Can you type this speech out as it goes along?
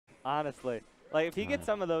honestly. Like, if he gets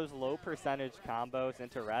some of those low percentage combos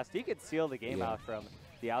into rest, he could seal the game out from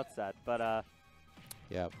the outset. But,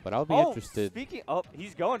 yeah, but I'll be interested.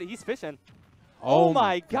 He's fishing. Oh,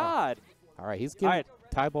 my God. All right, he's giving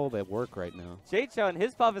Tybol that work right now. Jate showing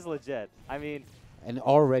his puff is legit. I mean. And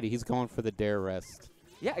already he's going for the dare rest.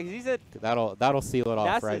 Yeah, he's a. That'll seal it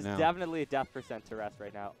off right now. Ness is definitely a death percent to rest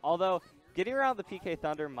right now. Although, getting around the PK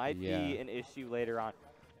Thunder might be an issue later on.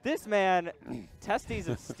 This man, testes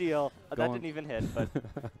of steel. That didn't even hit, but.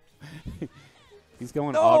 He's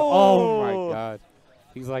going Oh, my God.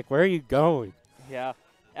 He's like, where are you going? Yeah.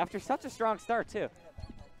 After such a strong start, too.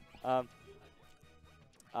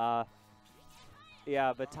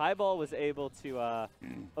 Yeah, but Tybol was able to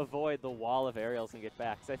avoid the wall of aerials and get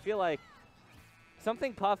back. So I feel like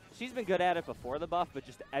something Puff, she's been good at it before the buff, but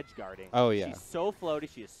just edge guarding. Oh, yeah. She's so floaty.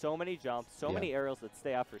 She has so many jumps, so many aerials that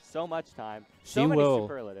stay out for so much time. She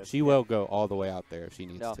will go all the way out there if she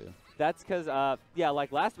needs to. That's because,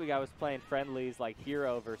 like last week I was playing friendlies like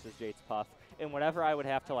Hero versus Jate's Puff. And whenever I would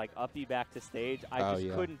have to, like, up you back to stage, I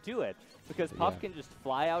just couldn't do it. Because Puff can just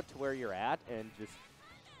fly out to where you're at and just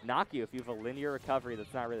knock you if you have a linear recovery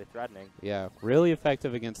that's not really threatening. Yeah, really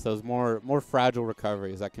effective against those more fragile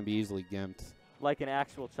recoveries that can be easily gimped. Like an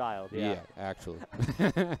actual child, yeah. Actually.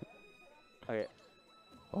 Okay.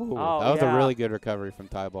 Oh, that was a really good recovery from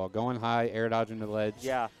Tybol. Going high, air dodging the ledge.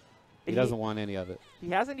 Yeah. He doesn't want any of it. He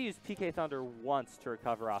hasn't used PK Thunder once to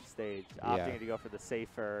recover off stage, opting to go for the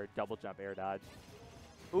safer double jump air dodge.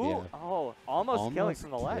 Ooh, almost killing from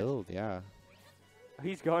the ledge. Yeah.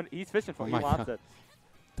 He's fishing for it. He wants it.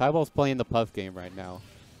 Tybol's playing the Puff game right now.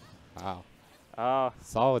 Wow. Oh.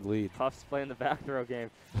 Solid lead. Puff's playing the back throw game.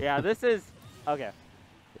 Yeah, this is, okay.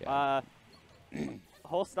 Yeah.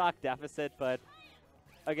 Whole stock deficit, but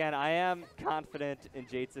again, I am confident in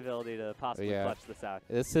Jate's ability to possibly clutch this out.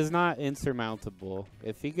 This is not insurmountable.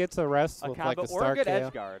 If he gets a rest with like a star or a good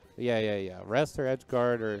edge guard. Yeah. Rest or edge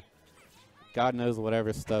guard or God knows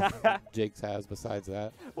whatever stuff Jakes has besides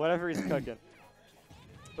that. Whatever he's cooking.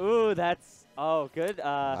 Ooh, that's good.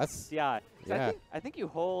 DI. Yeah. I think you're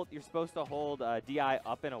supposed to hold DI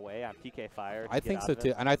up and away on PK Fire. I think so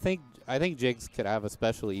too, and I think Jakes could have a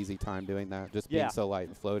especially easy time doing that, just being so light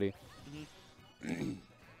and floaty.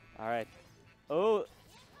 All right. Oh.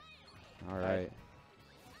 All right.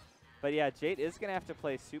 But yeah, Jate is gonna have to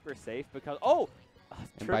play super safe because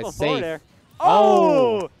triple forward air.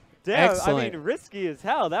 Oh, damn! Excellent. I mean, risky as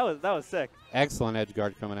hell. That was sick. Excellent edge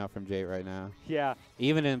guard coming out from Jate right now. Yeah.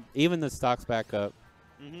 Even the stocks back up.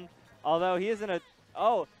 Although he isn't a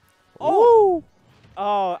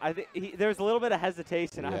I think there's a little bit of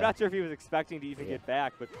hesitation. I'm not sure if he was expecting to even get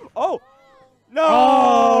back, but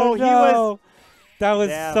no! That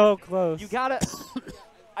was so close. You gotta.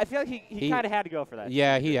 I feel like he kind of had to go for that.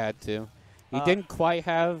 Yeah, he had to. He didn't quite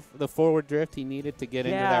have the forward drift he needed to get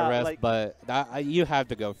into that rest, but you have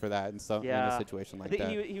to go for that in a situation like that.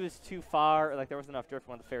 He was too far. Like there wasn't enough drift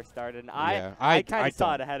when the fair started, and I kind of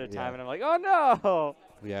saw it ahead of time, and I'm like, oh no.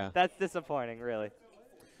 Yeah. That's disappointing, really.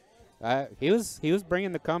 He was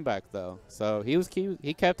bringing the comeback though, so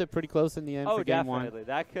he kept it pretty close in the end for game one.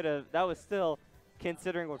 Definitely. That was still,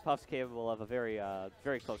 considering what Puff's capable of, a very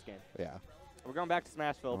very close game. Yeah. We're going back to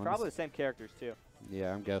Smashville. Probably the same characters too.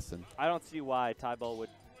 Yeah, I'm guessing. I don't see why Tybol would.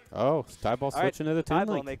 Oh, Tybol switching to the Toon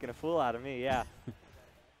Tybol making a fool out of me. Yeah.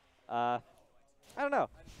 I don't know.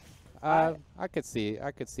 I could see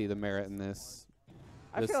the merit in this.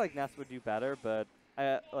 I feel like Ness would do better, but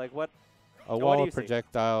what? A wall of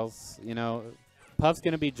projectiles. You know, Puff's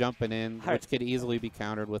going to be jumping in, which could easily be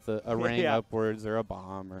countered with a ring upwards or a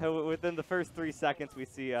bomb. Or within the first 3 seconds, we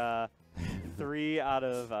see 3 out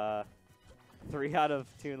of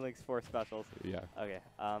Toon Link's 4 specials. Yeah. Okay.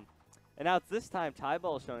 And now it's this time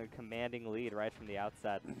Tybol is showing a commanding lead right from the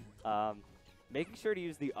outset. Making sure to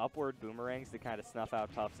use the upward boomerangs to kind of snuff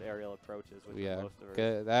out Puff's aerial approaches. With most of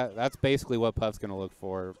her. That's basically what Puff's going to look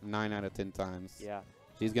for 9 out of 10 times. Yeah.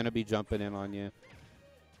 She's going to be jumping in on you.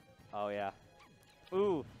 Oh, yeah.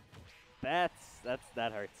 Ooh. That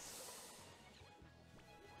hurts.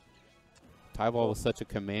 Tybol was such a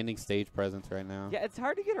commanding stage presence right now. Yeah, it's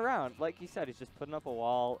hard to get around. Like you said, he's just putting up a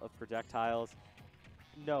wall of projectiles.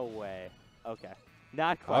 No way. Okay.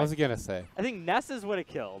 Not quite. I was going to say. I think Ness's would have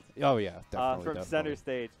killed. Oh, yeah. Definitely. From center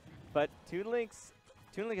stage. But Toon Link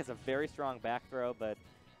has a very strong back throw, but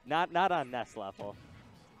not on Ness level.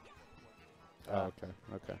 Okay.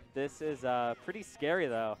 This is pretty scary,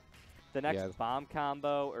 though. The next bomb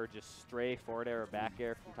combo or just stray forward air or back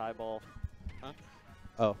air from Tybol. Huh?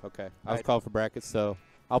 Oh, okay. I was called for brackets, so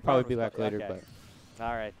I'll probably be back later. But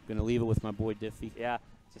all right. Going to leave it with my boy Diffie. Yeah,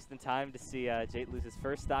 just in time to see Jate lose his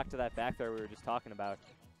first stock to that back throw we were just talking about.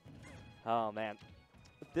 Oh, man.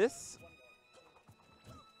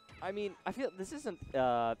 I mean, I feel this isn't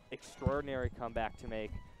extraordinary comeback to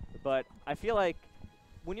make, but I feel like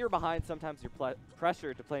when you're behind, sometimes you're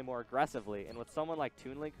pressured to play more aggressively. And with someone like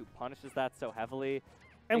Toon who punishes that so heavily,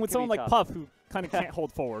 and with someone like Puff, who kind of can't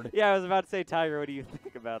hold forward. Yeah, I was about to say, Tiger, what do you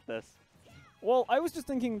think about this? Well, I was just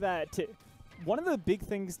thinking that one of the big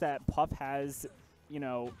things that Puff has, you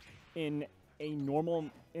know, in a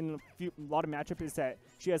lot of matchups is that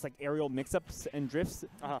she has like aerial mix-ups and drifts,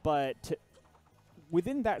 but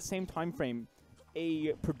within that same time frame,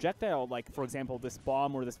 a projectile like, for example, this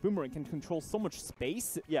bomb or this boomerang can control so much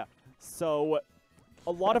space. Yeah. So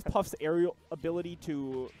a lot of Puff's aerial ability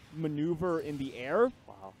to maneuver in the air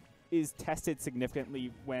is tested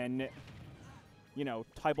significantly when, you know,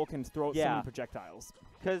 Tybol can throw out so many projectiles.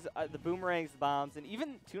 Because the boomerangs, bombs, and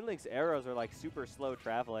even Toon Link's arrows are like super slow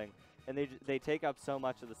traveling, and they take up so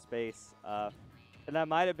much of the space. And that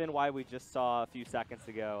might have been why we just saw a few seconds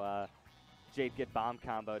ago Jate get bomb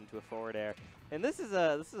comboed into a forward air. And this is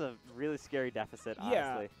a really scary deficit, honestly.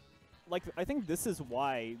 Yeah. Like, I think this is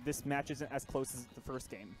why this match isn't as close as the first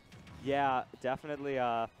game. Yeah, definitely.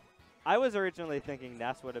 I was originally thinking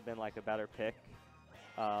Ness would have been like a better pick.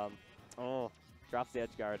 Oh, drops the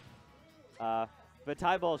edge guard. But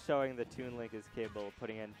Tybol showing that Toon Link is capable of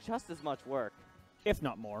putting in just as much work. If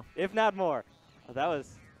not more. If not more. Oh, that was,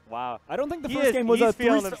 wow. I don't think the first game was a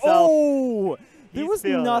 3-star. Oh! There was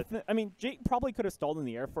nothing. I mean, Jake probably could have stalled in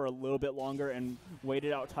the air for a little bit longer and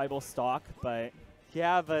waited out Tybol's stock, but...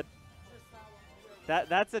 Yeah, but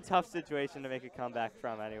that's a tough situation to make a comeback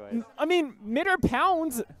from anyways. I mean, mid-air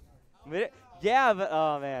pounds. Yeah, but,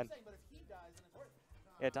 oh, man.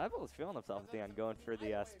 Yeah, Tybol was feeling himself at the end, going for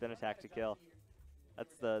the spin attack to kill.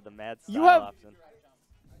 That's the mad style option.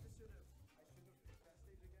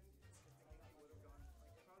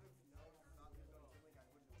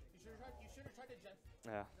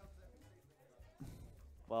 Yeah.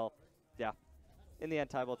 Well, yeah. In the end,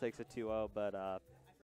 Tybol takes a 2-0, but